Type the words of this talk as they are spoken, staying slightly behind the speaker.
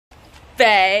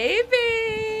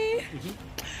Baby,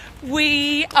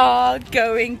 we are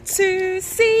going to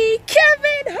see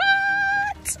Kevin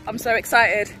Hart. I'm so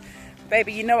excited.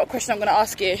 Baby, you know what question I'm going to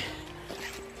ask you.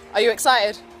 Are you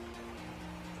excited?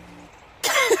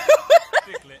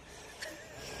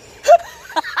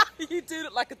 You do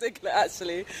look like a dicklet,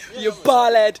 actually. Yeah, you're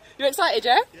bald. You're excited,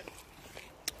 yeah? Yeah?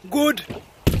 Good.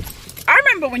 I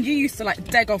remember when you used to like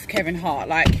deg off Kevin Hart,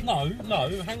 like. No,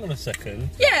 hang on a second.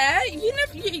 Yeah,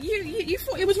 you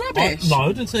thought it was rubbish. No, I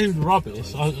didn't say he was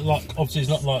rubbish. Obviously he's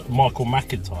not like Michael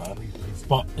McIntyre,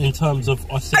 but in terms of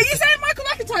Are you saying Michael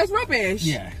McIntyre is rubbish?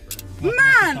 Yeah.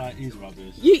 Man, is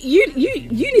rubbish. You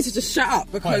need to just shut up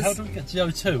because. Wait, how do we get to the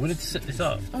O2? We need to set this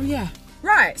up. Oh yeah.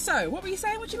 Right. So what were you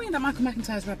saying? What do you mean that Michael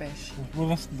McIntyre is rubbish?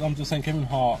 Well, I'm just saying Kevin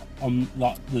Hart.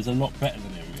 Like, there's a lot better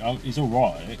than him. He's all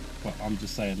right, but I'm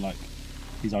just saying like.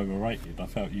 He's overrated. I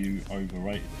felt you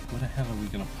overrated. Where the hell are we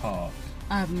going to park?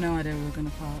 I have no idea where we're going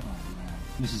to park. Oh, man.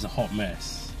 This is a hot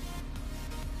mess.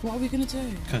 What are we going to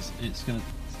do? Because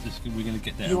we're going to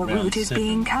get there. Your route is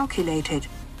being calculated.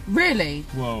 Really?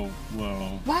 Well.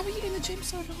 Why were you in the gym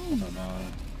so long? I don't know.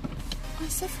 I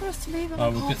said for us to leave at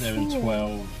we'll get there in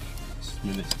 12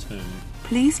 minutes too.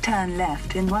 Please turn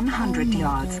left in 100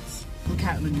 yards. God. I'm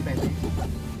counting on you, baby.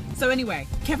 So anyway,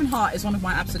 Kevin Hart is one of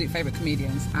my absolute favourite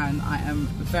comedians, and I am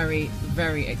very,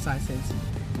 very excited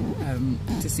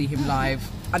to see him live.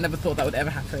 I never thought that would ever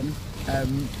happen,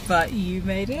 but you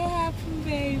made it happen,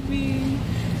 baby,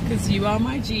 because you are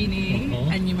my genie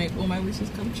and you make all my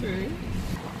wishes come true.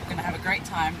 We're going to have a great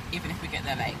time, even if we get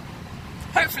there late.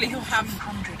 Hopefully he'll have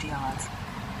 100 yards.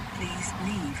 Please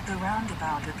leave the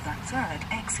roundabout at the third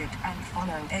exit and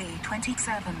follow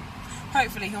A27.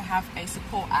 Hopefully he'll have a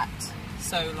support act.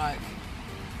 So, like,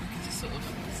 we can just sort of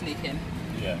sneak in.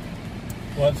 Yeah.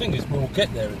 Well, the thing is, we'll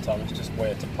get there in time. It's just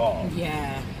where to park.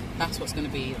 Yeah, that's what's going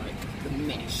to be, like, the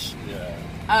mish. Yeah.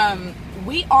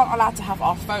 We aren't allowed to have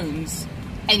our phones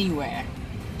anywhere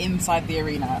inside the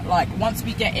arena. Like, once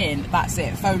we get in, that's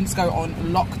it. Phones go on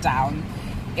lockdown.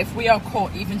 If we are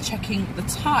caught even checking the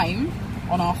time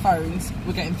on our phones,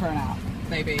 we're getting thrown out.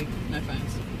 Baby, no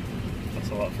phones. That's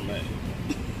alright for me.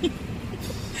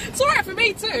 It's alright for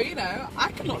me too, you know. I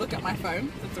cannot look at my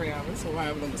phone for 3 hours or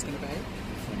however long it's going to be.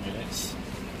 3 minutes.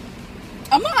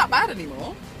 I'm not that bad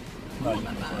anymore. No, I'm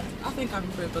not that bad. I think I've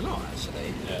improved a lot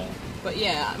actually. Yeah. But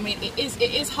yeah, I mean, it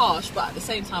is harsh, but at the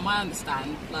same time, I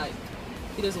understand. Like,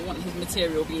 he doesn't want his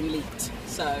material being leaked,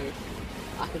 so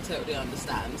I can totally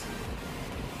understand.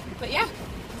 But yeah,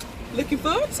 looking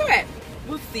forward to it.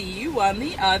 We'll see you on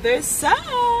the other side.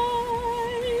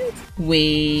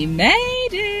 We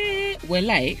made it. We're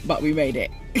late, but we made it.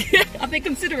 I think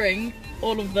considering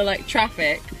all of the like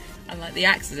traffic and like the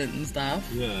accident and stuff,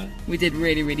 yeah, we did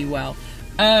really, really well.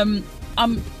 I'm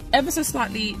ever so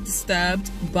slightly disturbed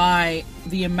by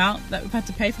the amount that we've had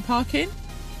to pay for parking.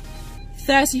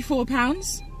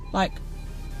 £34. Like,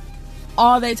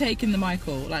 are they taking the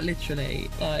Michael? Like,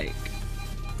 literally, like.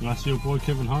 That's your boy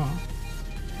Kevin Hart.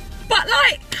 But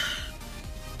like,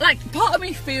 part of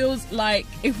me feels like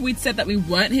if we'd said that we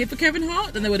weren't here for Kevin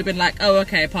Hart, then they would have been like, oh,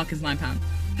 okay, parking's £9.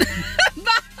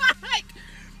 Like,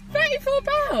 £34.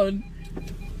 I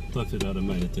don't think that would have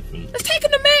made a difference. It's taken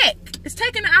the mick. It's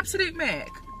taken an absolute mick.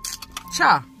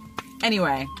 Cha.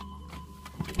 Anyway,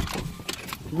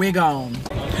 we're gone.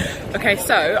 Okay,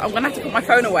 so I'm gonna have to put my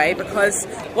phone away because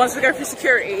once we go through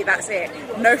security, that's it.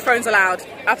 No phones allowed.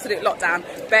 Absolute lockdown.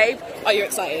 Babe, are you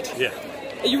excited? Yeah.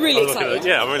 Are you really excited?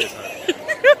 Yeah, I'm really excited.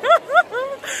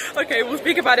 Okay, we'll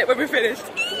speak about it when we're finished.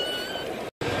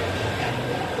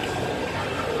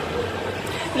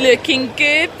 Looking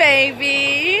good,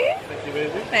 baby. Thank you,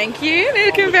 baby. Thank you.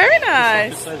 Looking very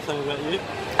nice. Wish I could say the same about you.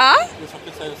 Huh? Wish I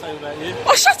could say the same about you.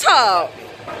 Oh, shut up!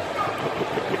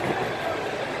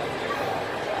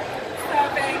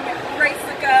 Serving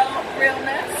Racer Girl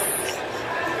realness.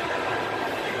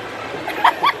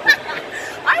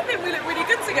 I think we look really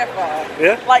good together.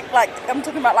 Yeah? Like I'm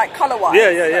talking about like colour-wise.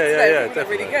 Yeah, we look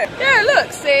really good. Yeah,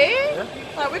 look, see? Yeah?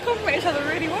 Like, we complement each other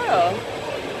really well.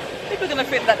 People are going to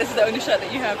think that this is the only shirt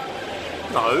that you have.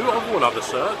 No, I've worn other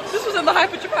shirts. This was in the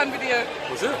Hyper Japan video.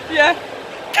 Was it? Yeah.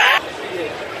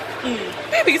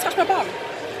 Baby, you touched my bum.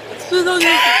 Off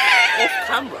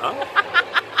camera.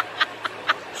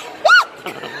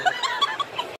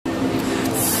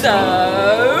 So...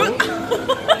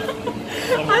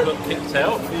 Someone got kicked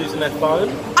out for using their phone.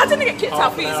 I didn't get kicked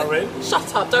out for using...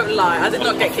 Shut up, don't lie. I did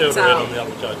not get kicked out. On the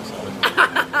other joke, so.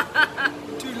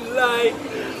 Too late.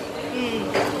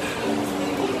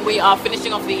 We are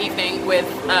finishing off the evening with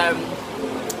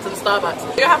some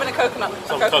Starbucks. You're having a coconut milk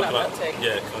tea. Yeah, coconut tea.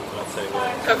 Yeah.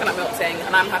 Coconut milk tea,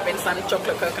 and I'm having some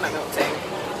chocolate coconut milk tea.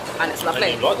 and it's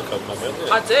lovely. And you like the coconut milk, don't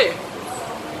you? I do.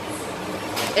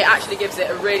 It actually gives it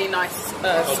a really nice sweet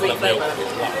Coconut milk flavour.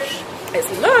 is lush.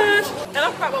 It's lush.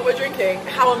 Enough about what we're drinking.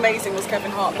 How amazing was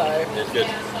Kevin Hart though? It's good.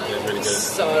 Yeah, really good.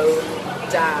 So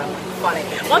damn funny.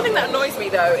 One thing that annoys me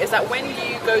though is that when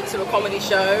you go to a comedy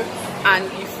show and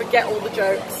you forget all the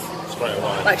jokes Straight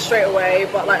away. like straight away,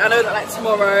 but like I know that like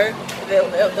tomorrow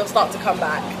they'll start to come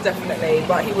back definitely.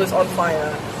 But he was on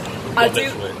fire. I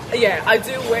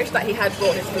do wish that he had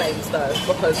brought his flames though,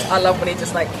 because I love when he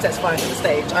just like sets fire to the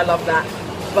stage. I love that.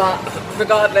 But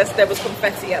regardless, there was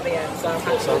confetti at the end, so I'm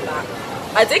happy with that.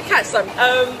 I did catch some.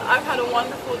 I've had a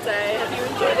wonderful day. Have you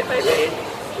enjoyed it, baby?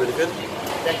 Really good.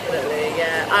 Definitely,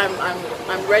 yeah.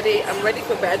 I'm ready. I'm ready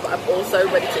for bed, but I'm also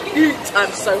ready to eat.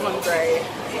 I'm so hungry.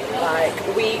 Like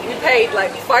we paid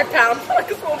like £5 for like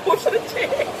a small portion of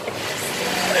chicken.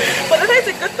 But the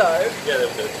tasted good though. Yeah, they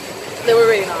were good. They were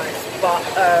really nice, but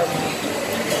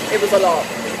it was a lot.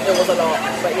 It was a lot,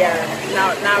 but yeah.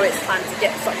 Now it's time to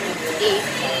get something to eat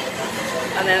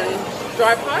and then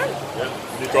drive home. Yeah.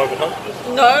 You driving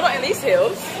home? No, not in these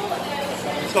heels.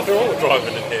 There's nothing wrong with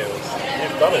driving in heels.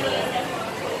 You've done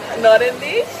it. Not in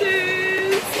these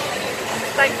shoes.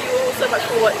 Thank you all so much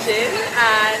for watching,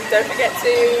 and don't forget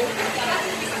to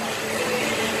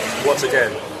Once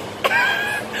again.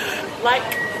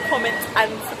 like, comment,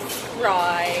 and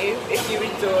subscribe if you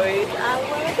enjoyed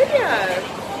our video.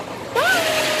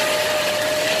 Bye.